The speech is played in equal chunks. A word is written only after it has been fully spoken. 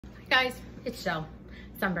Guys, it's Shell,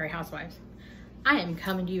 Sunbury Housewives. I am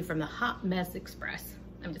coming to you from the Hot Mess Express.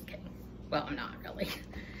 I'm just kidding. Well, I'm not really.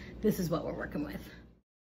 This is what we're working with.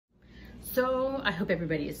 So I hope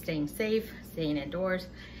everybody is staying safe, staying indoors,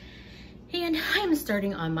 and I am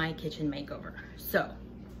starting on my kitchen makeover. So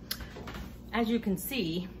as you can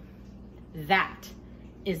see, that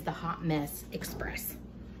is the Hot Mess Express.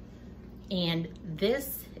 And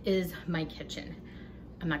this is my kitchen.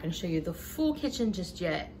 I'm not gonna show you the full kitchen just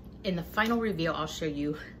yet. In the final reveal, I'll show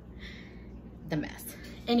you the mess.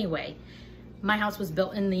 Anyway, my house was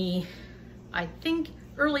built in the, I think,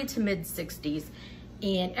 early to mid 60s,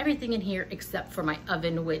 and everything in here except for my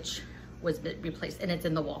oven, which was replaced, and it's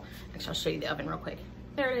in the wall. Actually, I'll show you the oven real quick.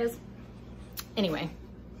 There it is. Anyway,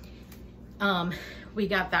 we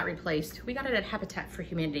got that replaced. We got it at Habitat for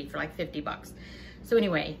Humanity for like 50 bucks. So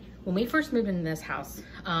anyway, when we first moved into this house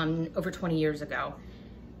over 20 years ago,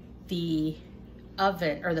 the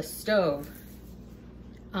oven or the stove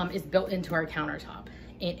is built into our countertop,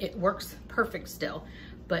 and it works perfect still.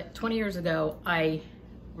 But 20 years ago, I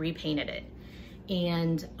repainted it,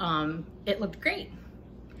 and it looked great.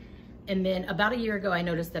 And then about a year ago, I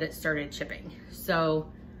noticed that it started chipping. So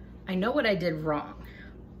I know what I did wrong,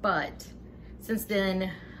 but since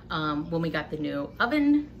then, when we got the new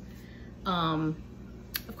oven, of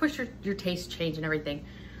course your tastes change and everything,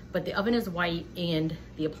 but the oven is white and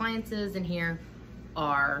the appliances in here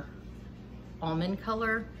are almond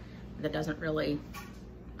color. That doesn't really,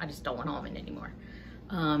 I just don't want almond anymore.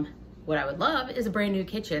 What I would love is a brand new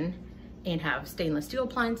kitchen and have stainless steel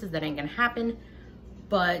appliances. That ain't gonna happen,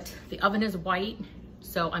 but the oven is white,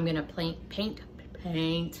 so I'm gonna paint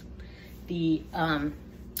the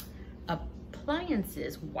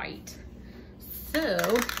appliances white. So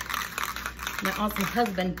my awesome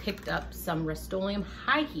husband picked up some Rust-Oleum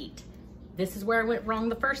High Heat. This is where I went wrong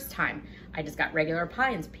the first time. I just got regular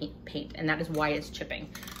appliance paint, and that is why it's chipping.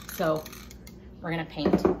 So we're gonna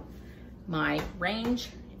paint my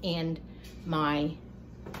range and my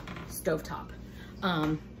stovetop.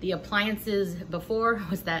 The appliances before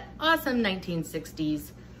was that awesome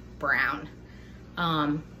 1960s brown.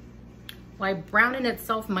 Why brown in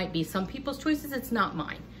itself might be some people's choices, it's not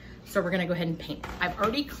mine. So we're gonna go ahead and paint. I've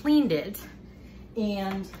already cleaned it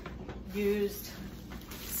and used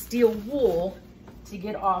steel wool to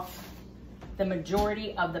get off the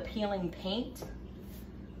majority of the peeling paint.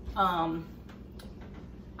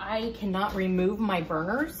 I cannot remove my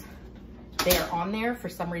burners. They are on there. For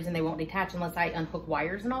some reason, they won't detach unless I unhook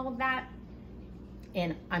wires and all of that.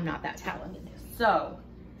 And I'm not that talented. So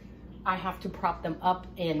I have to prop them up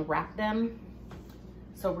and wrap them.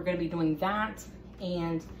 So we're gonna be doing that.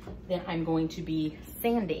 And then I'm going to be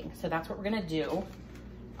sanding. So that's what we're gonna do.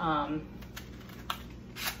 And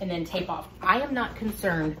then tape off. I am not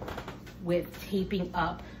concerned with taping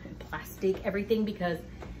up and plastic everything, because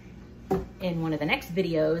in one of the next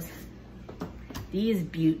videos, these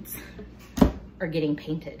buttes are getting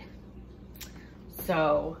painted.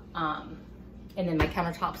 So, and then my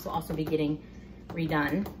countertops will also be getting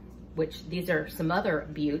redone, which these are some other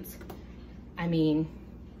buttes. I mean,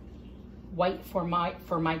 white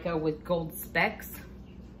formica with gold specks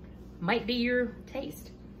might be your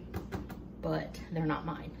taste, but they're not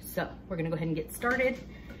mine. So we're gonna go ahead and get started.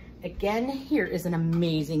 Again, here is an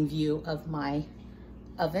amazing view of my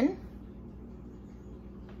oven.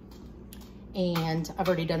 And I've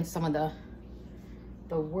already done some of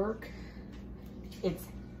the work. It's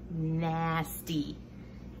nasty.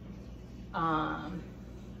 So I'm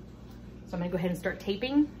gonna go ahead and start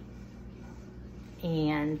taping,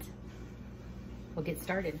 and we'll get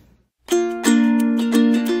started.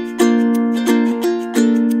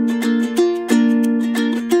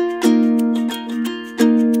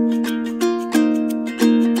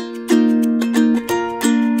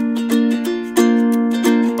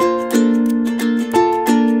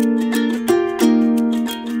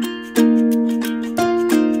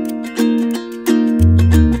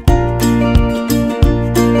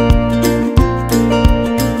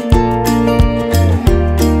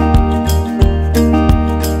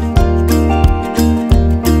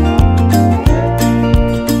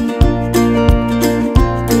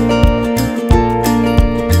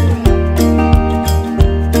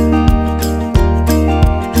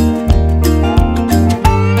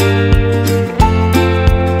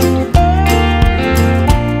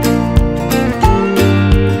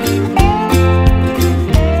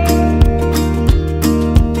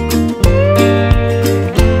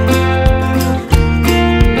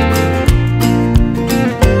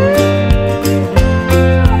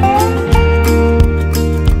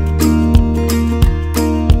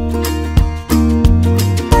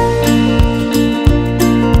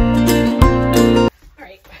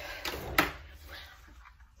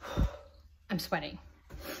 sweating.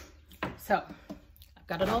 So I've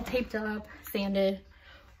got it all taped up, sanded,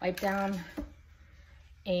 wiped down,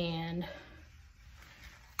 and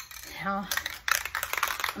now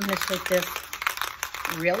I'm gonna shake this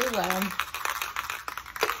really well.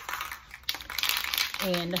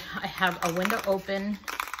 And I have a window open,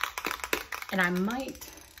 and I might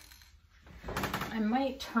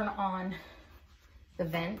turn on the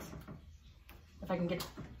vent if I can get,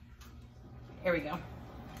 here we go.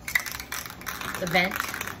 The vent.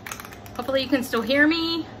 Hopefully you can still hear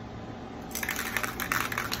me.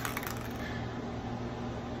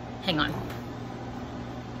 Hang on.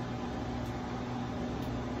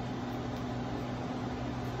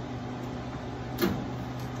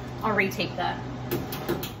 I'll retape that.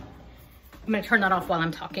 I'm gonna turn that off while I'm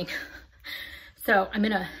talking. So I'm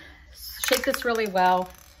gonna shake this really well,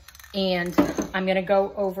 and I'm gonna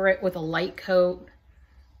go over it with a light coat,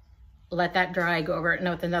 let that dry, go over it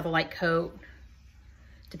with another light coat.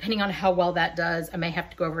 Depending on how well that does, I may have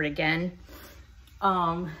to go over it again,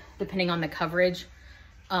 depending on the coverage.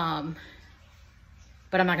 But I'm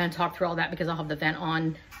not gonna talk through all that because I'll have the vent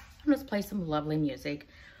on. I'm just play some lovely music.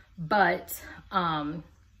 But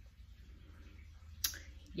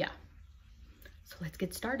yeah, so let's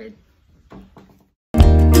get started.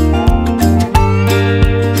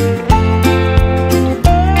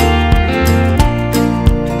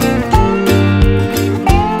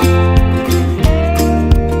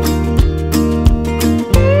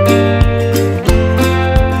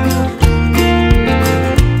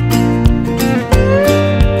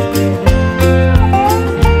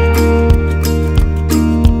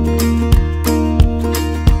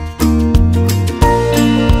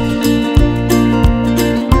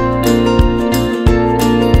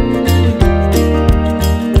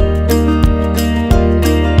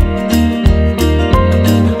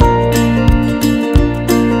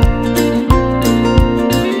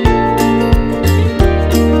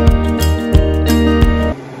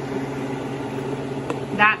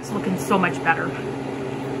 That's looking so much better.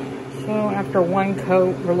 So after one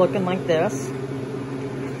coat, we're looking like this.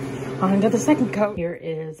 On to the second coat. Here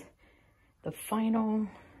is the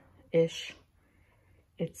final-ish.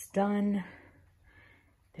 It's done.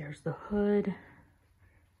 There's the hood.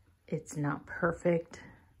 It's not perfect.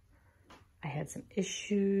 I had some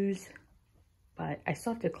issues, but I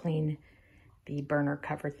still have to clean the burner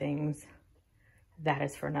cover things. That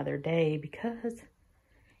is for another day because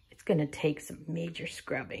it's gonna take some major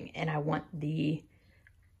scrubbing, and I want the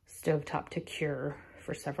stovetop to cure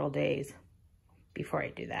for several days before I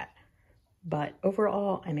do that. But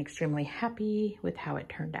overall, I'm extremely happy with how it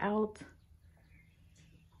turned out.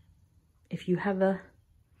 If you have a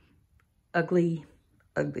ugly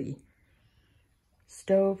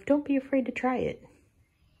stove, don't be afraid to try it.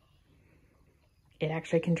 It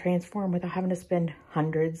actually can transform without having to spend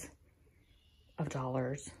hundreds of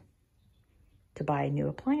dollars to buy new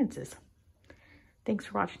appliances. Thanks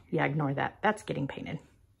for watching. Yeah, ignore that. That's getting painted.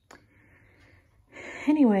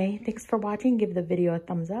 Anyway, thanks for watching. Give the video a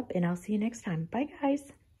thumbs up, and I'll see you next time. Bye,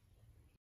 guys.